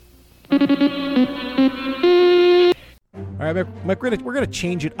All right, Mike, we're going to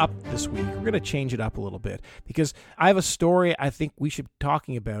change it up this week. We're going to change it up a little bit because I have a story I think we should be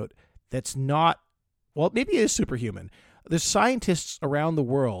talking about that's not, well, maybe it is superhuman. The scientists around the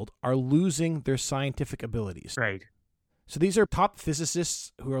world are losing their scientific abilities. Right. So these are top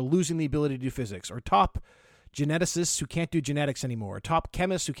physicists who are losing the ability to do physics, or top geneticists who can't do genetics anymore, top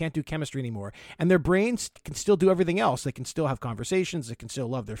chemists who can't do chemistry anymore. And their brains can still do everything else. They can still have conversations. They can still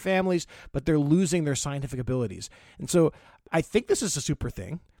love their families, but they're losing their scientific abilities. And so I think this is a super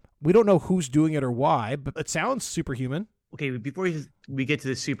thing. We don't know who's doing it or why, but it sounds superhuman. Okay, before we get to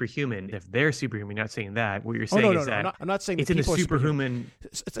the superhuman, if they're superhuman, you're not saying that. What you're saying is that I'm not saying it's in the superhuman.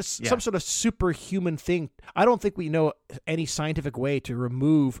 It's some sort of superhuman thing. I don't think we know any scientific way to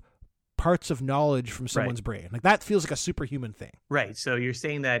remove parts of knowledge from someone's brain. Like that feels like a superhuman thing. Right. So you're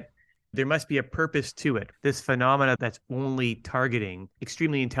saying that there must be a purpose to it. This phenomena that's only targeting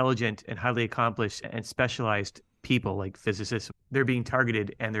extremely intelligent and highly accomplished and specialized people like physicists, they're being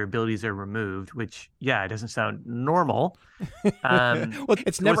targeted and their abilities are removed, which, it doesn't sound normal. Well,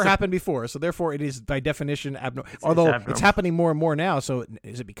 it's never happened before, so therefore it is by definition abnormal. Although it's happening more and more now, so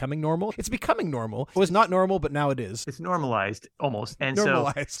is it becoming normal? It's becoming normal. It was not normal, but now it is. It's normalized, almost. And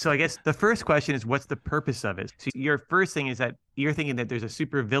normalized. So I guess the first question is, what's the purpose of it? So your first thing is that you're thinking that there's a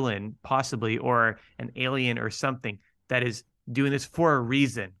super villain, possibly, or an alien or something that is doing this for a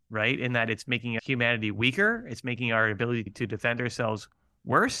reason, right? In that it's making humanity weaker. It's making our ability to defend ourselves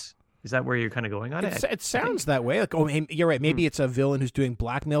worse. Is that where you're kind of going on it? It sounds that way. Like, you're right. Maybe it's a villain who's doing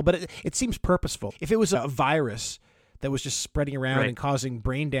blackmail, but it seems purposeful. If it was a virus that was just spreading around and causing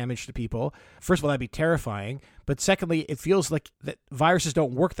brain damage to people, first of all, that'd be terrifying. But secondly, it feels like that viruses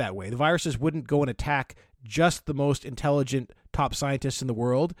don't work that way. The viruses wouldn't go and attack just the most intelligent top scientists in the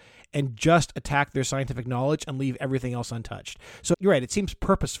world and just attack their scientific knowledge and leave everything else untouched. So you're right. It seems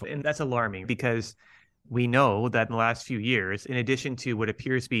purposeful. And that's alarming because we know that in the last few years, in addition to what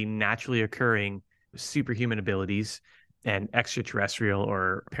appears to be naturally occurring superhuman abilities and extraterrestrial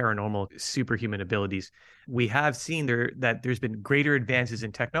or paranormal superhuman abilities, we have seen that there's been greater advances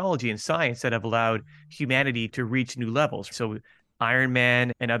in technology and science that have allowed humanity to reach new levels. So Iron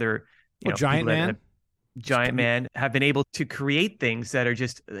Man and other Giant Man have been able to create things that are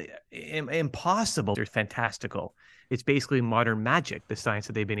just impossible. They're fantastical. It's basically modern magic, the science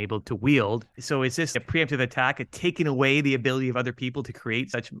that they've been able to wield. So is this a preemptive attack at taking away the ability of other people to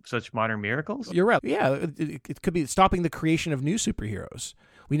create such modern miracles? You're right. Yeah, it could be stopping the creation of new superheroes.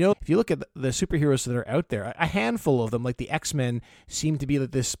 We know if you look at the superheroes that are out there, a handful of them, like the X-Men, seem to be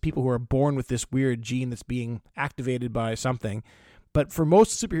like this people who are born with this weird gene that's being activated by something. But for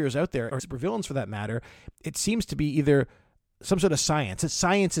most superheroes out there, or supervillains for that matter, it seems to be either some sort of science.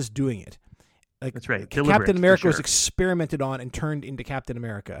 Science is doing it. Like, that's right. Captain America was experimented on and turned into Captain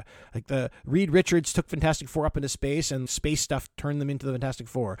America. Like Reed Richards took Fantastic Four up into space, and space stuff turned them into the Fantastic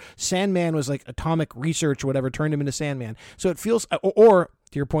Four. Sandman was like atomic research or whatever, turned him into Sandman. So it feels, or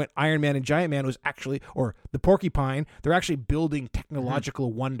to your point, Iron Man and Giant Man was actually, or the Porcupine, they're actually building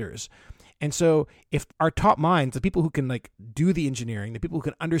technological wonders. And so if our top minds, the people who can like do the engineering, the people who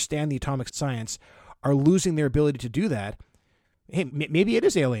can understand the atomic science are losing their ability to do that, hey, maybe it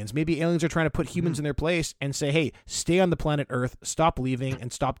is aliens. Maybe aliens are trying to put humans in their place and say, hey, stay on the planet Earth, stop leaving,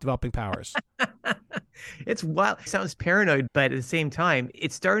 and stop developing powers. It's wild. It sounds paranoid, but at the same time,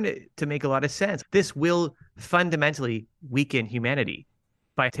 it's starting to make a lot of sense. This will fundamentally weaken humanity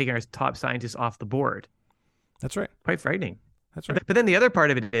by taking our top scientists off the board. That's right. Quite frightening. That's right. But then the other part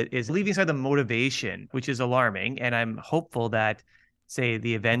of it is leaving aside the motivation, which is alarming. And I'm hopeful that, say,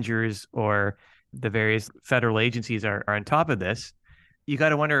 the Avengers or the various federal agencies are on top of this. You got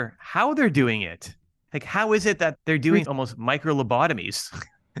to wonder how they're doing it. Like, how is it that they're doing almost micro lobotomies?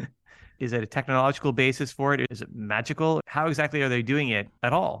 Is it a technological basis for it? Is it magical? How exactly are they doing it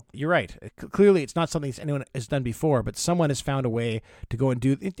at all? You're right. Clearly, it's not something anyone has done before, but someone has found a way to go and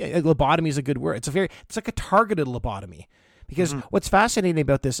do. Lobotomy is a good word. It's like a targeted lobotomy. Because what's fascinating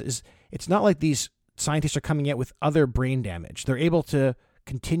about this is it's not like these scientists are coming out with other brain damage. They're able to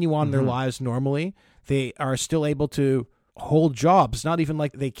continue on their lives normally. They are still able to hold jobs. Not even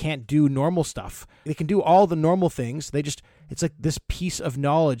like they can't do normal stuff. They can do all the normal things. It's like this piece of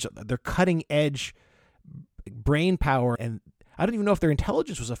knowledge. Their cutting edge brain power, and I don't even know if their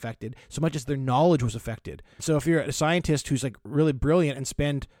intelligence was affected so much as their knowledge was affected. So if you're a scientist who's like really brilliant and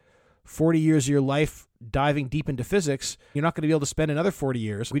spend 40 years of your life diving deep into physics, you're not going to be able to spend another 40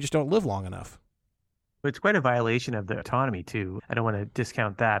 years. We just don't live long enough. But it's quite a violation of their autonomy, too. I don't want to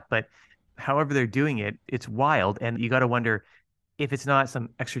discount that. But however they're doing it, it's wild. And you got to wonder, if it's not some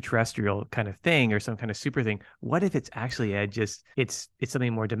extraterrestrial kind of thing or some kind of super thing, what if it's actually it's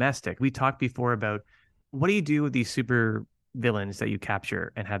something more domestic? We talked before about what do you do with these super villains that you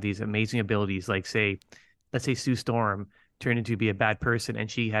capture and have these amazing abilities, like let's say Sue Storm turned into be a bad person and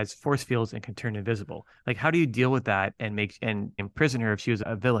she has force fields and can turn invisible. Like, how do you deal with that and imprison her if she was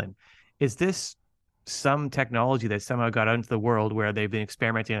a villain? Is this some technology that somehow got out into the world where they've been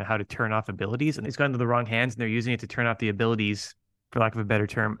experimenting on how to turn off abilities and it's gone into the wrong hands and they're using it to turn off the abilities, for lack of a better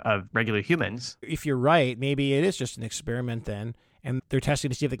term, of regular humans? If you're right, maybe it is just an experiment then, and they're testing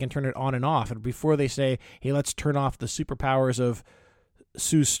to see if they can turn it on and off. And before they say, hey, let's turn off the superpowers of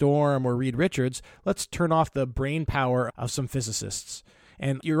Sue Storm or Reed Richards, let's turn off the brain power of some physicists.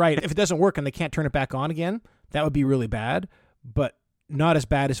 And you're right, if it doesn't work and they can't turn it back on again, that would be really bad, but not as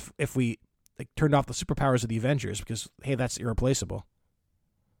bad as if we turned off the superpowers of the Avengers, because, hey, that's irreplaceable.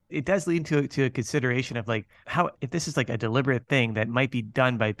 It does lead to a consideration of like how, if this is like a deliberate thing that might be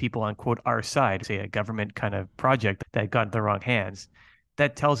done by people on quote our side, say a government kind of project that got into the wrong hands,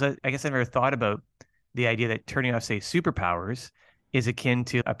 that tells us, I guess I've never thought about the idea that turning off, say, superpowers is akin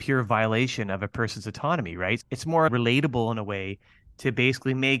to a pure violation of a person's autonomy, right? It's more relatable in a way to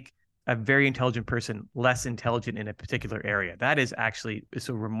basically make a very intelligent person less intelligent in a particular area. That is actually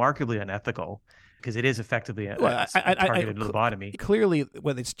so remarkably unethical, because it is effectively a targeted lobotomy. Clearly,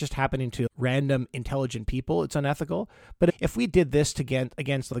 when it's just happening to random intelligent people, it's unethical. But if we did this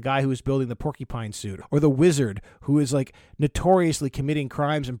against the guy who was building the porcupine suit, or the wizard who is like notoriously committing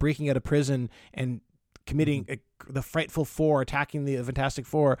crimes and breaking out of prison and committing the Frightful Four, attacking the Fantastic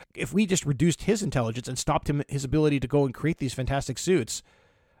Four, if we just reduced his intelligence and stopped his ability to go and create these fantastic suits,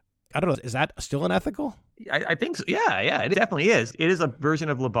 I don't know, is that still unethical? I think so. Yeah, it definitely is. It is a version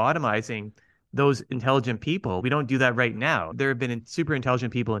of lobotomizing those intelligent people. We don't do that right now. There have been super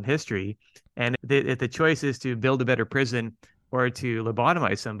intelligent people in history, and if the choice is to build a better prison or to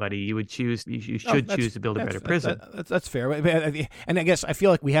lobotomize somebody, you should choose to build a better prison. That's fair. And I guess I feel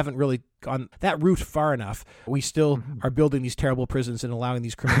like we haven't really gone that route far enough. We still are building these terrible prisons and allowing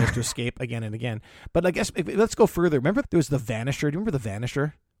these criminals to escape again and again. But I guess let's go further. Remember there was the Vanisher? Do you remember the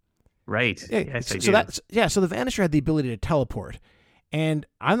Vanisher? Right. Yeah, yes, I do. So the Vanisher had the ability to teleport. And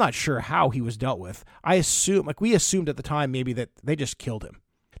I'm not sure how he was dealt with. We assumed at the time maybe that they just killed him.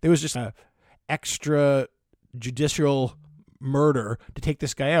 There was just a extra judicial murder to take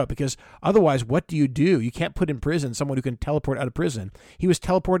this guy out, because otherwise, what do? You can't put in prison someone who can teleport out of prison. He was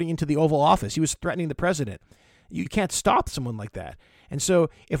teleporting into the Oval Office. He was threatening the president. You can't stop someone like that. And so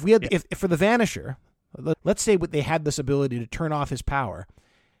if we had, if for the Vanisher, let's say they had this ability to turn off his power,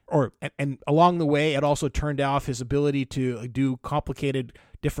 and along the way, it also turned off his ability to do complicated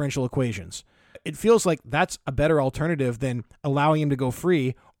differential equations. It feels like that's a better alternative than allowing him to go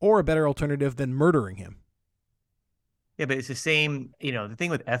free, or a better alternative than murdering him. Yeah, but it's the same, the thing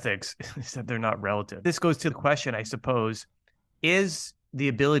with ethics is that they're not relative. This goes to the question, I suppose, is the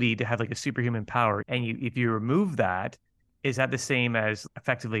ability to have like a superhuman power, and if you remove that, is that the same as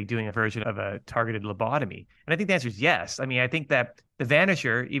effectively doing a version of a targeted lobotomy? And I think the answer is yes. I mean, I think that the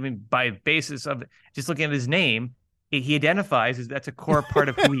Vanisher, even by basis of just looking at his name, he identifies as that's a core part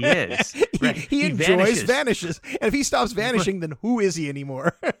of who he is. Right? he enjoys vanishes. And if he stops vanishing, then who is he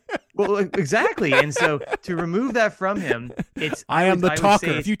anymore? Well, exactly. And so to remove that from him, I am the talker.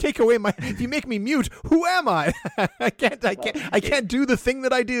 If you take away if you make me mute, who am I? I can't do the thing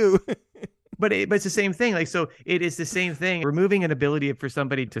that I do. But it's the same thing. Like, so it is the same thing. Removing an ability for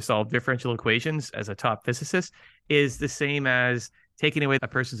somebody to solve differential equations as a top physicist is the same as taking away a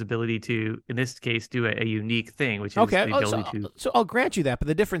person's ability to, in this case, do a unique thing, which is the ability to. So I'll grant you that, but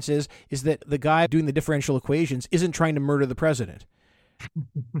the difference is that the guy doing the differential equations isn't trying to murder the president.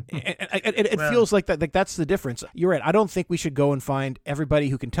 It feels like that. Like that's the difference. You're right. I don't think we should go and find everybody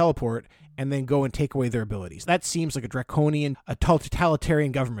who can teleport and then go and take away their abilities. That seems like a draconian, a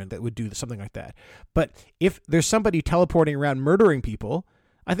totalitarian government that would do something like that. But if there's somebody teleporting around murdering people,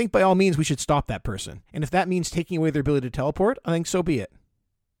 I think by all means we should stop that person. And if that means taking away their ability to teleport, I think so be it.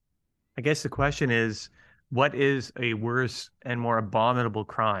 I guess the question is, what is a worse and more abominable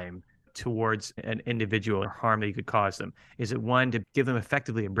crime towards an individual or harm that you could cause them? Is it one to give them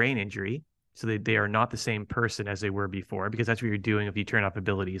effectively a brain injury so that they are not the same person as they were before? Because that's what you're doing if you turn off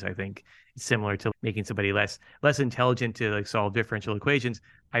abilities. I think it's similar to making somebody less intelligent to like solve differential equations.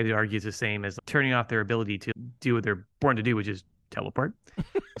 I would argue it's the same as turning off their ability to do what they're born to do, which is teleport.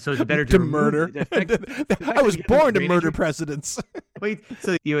 So it's better to murder. I was born to murder presidents. Wait,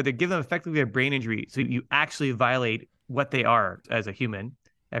 so you either give them effectively a brain injury, so you actually violate what they are as a human,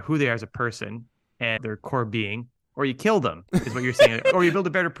 who they are as a person, and their core being, or you kill them, is what you're saying, or you build a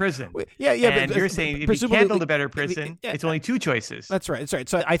better prison. Yeah. And you're saying if you can't build a better prison, it's only two choices. That's right. That's right.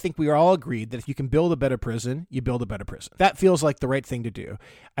 So I think we are all agreed that if you can build a better prison, you build a better prison. That feels like the right thing to do.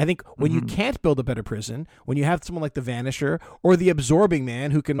 I think when you can't build a better prison, when you have someone like the Vanisher or the Absorbing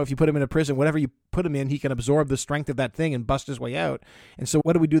Man who can, if you put him in a prison, whatever you put him in, he can absorb the strength of that thing and bust his way out. And so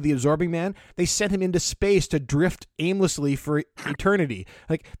what do we do to the Absorbing Man? They sent him into space to drift aimlessly for eternity.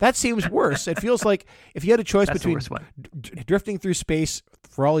 Like, that seems worse. It feels like if you had a choice between drifting through space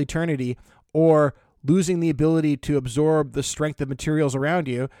for all eternity or losing the ability to absorb the strength of materials around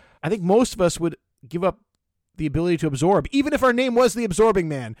you, I think most of us would give up the ability to absorb, even if our name was the Absorbing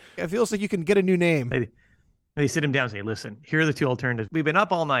Man. It feels like you can get a new name. They sit him down and say, listen, here are the two alternatives. We've been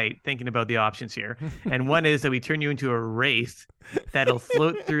up all night thinking about the options here. And one is that we turn you into a wraith that'll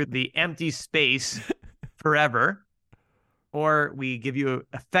float through the empty space forever. Or we give you,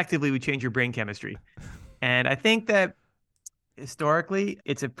 effectively, we change your brain chemistry. And I think that historically,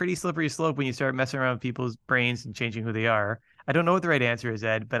 it's a pretty slippery slope when you start messing around with people's brains and changing who they are. I don't know what the right answer is,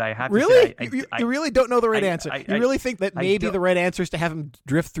 Ed, but I have to say... You really don't know the right answer? You really think that maybe the right answer is to have him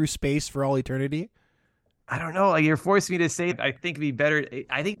drift through space for all eternity? I don't know. Like, you're forcing me to say I think it'd be better.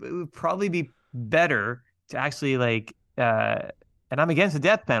 I think it would probably be better to actually, like... and I'm against the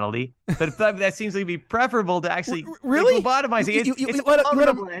death penalty, but that seems to be preferable to actually lobotomizing. It's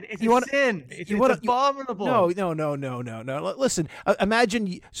abominable, Ed. It's a sin. It's abominable. No. Listen,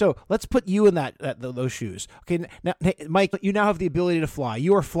 imagine. So let's put you in those shoes. Okay, now, Mike, you now have the ability to fly.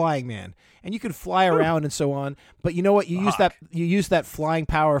 You are Flying Man, and you can fly around and so on. But you know what? You use that flying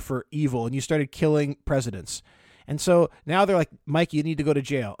power for evil, and you started killing presidents. And so now they're like, Mike, you need to go to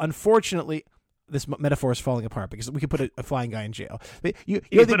jail. Unfortunately, this metaphor is falling apart because we could put a flying guy in jail.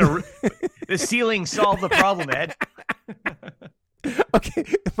 The ceiling solved the problem, Ed. Okay,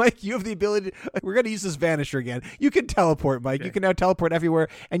 Mike, you have the ability we're going to use this Vanisher again. You can teleport, Mike. Okay. You can now teleport everywhere,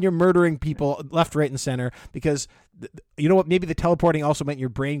 and you're murdering people left, right, and center because, you know what, maybe the teleporting also meant your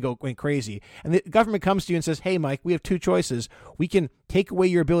brain went crazy. And the government comes to you and says, hey, Mike, we have two choices. We can take away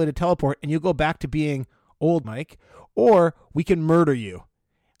your ability to teleport, and you'll go back to being old Mike, or we can murder you.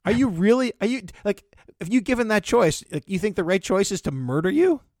 Are you like, if you given that choice, like, you think the right choice is to murder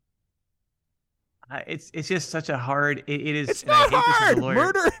you? It's just such a hard. It is. It's not hard.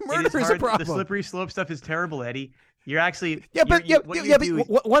 Murder is a problem. The slippery slope stuff is terrible, Eddie. You're actually but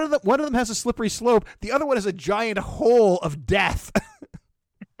one of them has a slippery slope. The other one is a giant hole of death.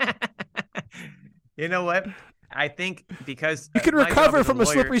 You know what? I think because you can recover from a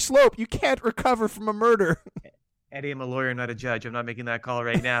slippery slope, you can't recover from a murder. Eddie, I'm a lawyer, not a judge. I'm not making that call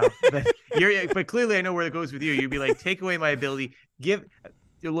right now. But clearly I know where it goes with you. You'd be like, take away my ability,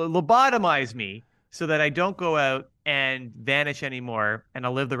 lobotomize me so that I don't go out and vanish anymore, and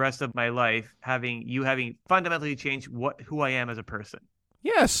I'll live the rest of my life having fundamentally changed who I am as a person.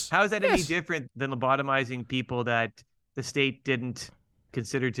 Yes. How is that any different than lobotomizing people that the state didn't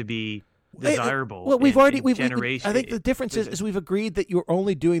consider to be desirable? Well, we've I think the difference is we've agreed that you're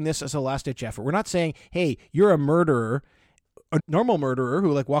only doing this as a last-ditch effort. We're not saying, hey, you're a murderer, a normal murderer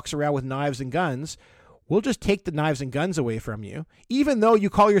who like walks around with knives and guns. We'll just take the knives and guns away from you. Even though you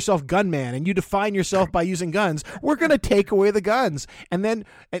call yourself gunman and you define yourself by using guns, we're going to take away the guns. And then,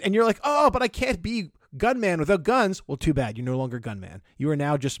 and you're like, oh, but I can't be gunman without guns. Well, too bad. You're no longer gunman. You are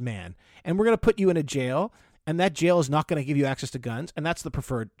now just man. And we're going to put you in a jail, and that jail is not going to give you access to guns, and that's the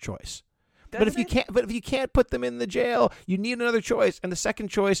preferred choice. But if you can't put them in the jail, you need another choice, and the second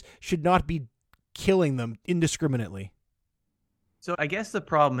choice should not be killing them indiscriminately. So I guess the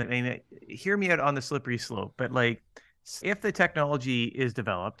problem, I mean, hear me out on the slippery slope, but like, if the technology is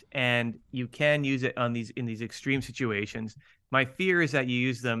developed and you can use it in these extreme situations, my fear is that you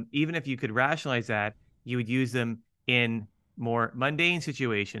use them, even if you could rationalize that, you would use them in more mundane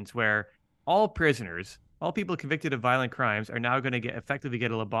situations where all prisoners, all people convicted of violent crimes are now going to effectively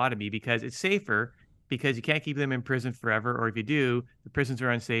get a lobotomy because it's safer, because you can't keep them in prison forever, or if you do, the prisons are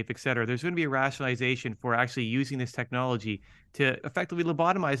unsafe, et cetera. There's going to be a rationalization for actually using this technology to effectively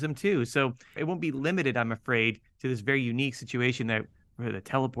lobotomize them too. So it won't be limited, I'm afraid, to this very unique situation that we're the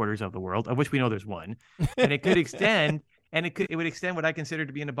teleporters of the world, of which we know there's one. And it could extend, and it would extend what I consider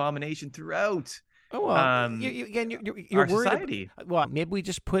to be an abomination throughout. Oh, well, you're worried society. Well, maybe we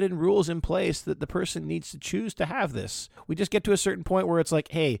just put in rules in place that the person needs to choose to have this. We just get to a certain point where it's like,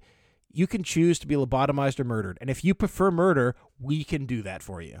 hey, you can choose to be lobotomized or murdered. And if you prefer murder, we can do that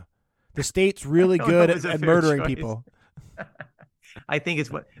for you. The state's really good at murdering people. I think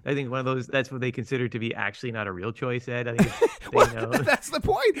one of those, that's what they consider to be actually not a real choice, Ed. I think they know. That's the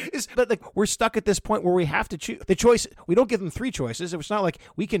point. But like, we're stuck at this point where we have to choose the choice. We don't give them three choices. It's not like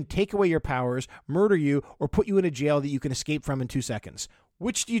we can take away your powers, murder you, or put you in a jail that you can escape from in 2 seconds.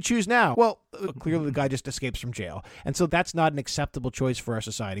 Which do you choose now? Well, clearly the guy just escapes from jail. And so that's not an acceptable choice for our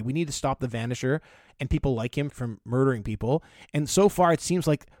society. We need to stop the Vanisher and people like him from murdering people. And so far, it seems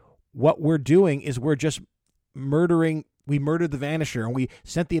like what we're doing is we're just murdering. We murdered the Vanisher and we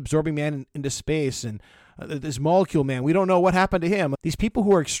sent the Absorbing Man into space, and this Molecule Man, we don't know what happened to him. These people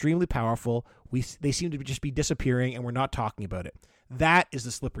who are extremely powerful, they seem to just be disappearing and we're not talking about it. That is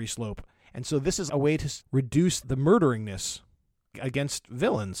the slippery slope. And so this is a way to reduce the murderingness against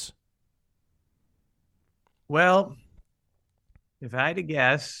villains. Well, if I had to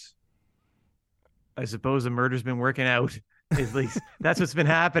guess, I suppose the murder's been working out. At least that's what's been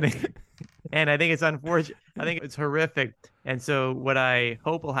happening. And I think it's unfortunate. I think it's horrific. And so what I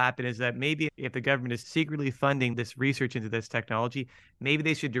hope will happen is that maybe if the government is secretly funding this research into this technology, maybe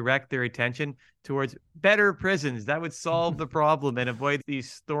they should direct their attention towards better prisons. That would solve the problem and avoid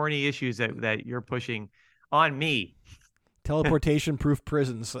these thorny issues that you're pushing on me. Teleportation-proof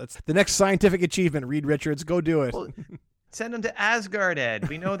prisons. That's the next scientific achievement. Reed Richards, go do it. Well, send them to Asgard, Ed.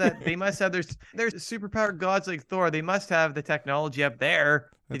 We know that they must have their superpowered gods like Thor. They must have the technology up there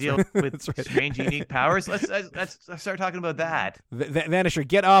to deal with strange, unique powers. Let's start talking about that. Vanisher,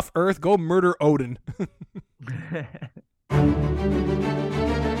 get off Earth. Go murder Odin.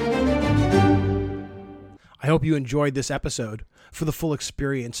 I hope you enjoyed this episode. For the full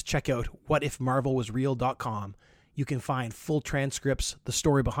experience, check out whatifmarvelwasreal.com. You can find full transcripts, the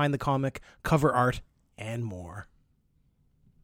story behind the comic, cover art, and more.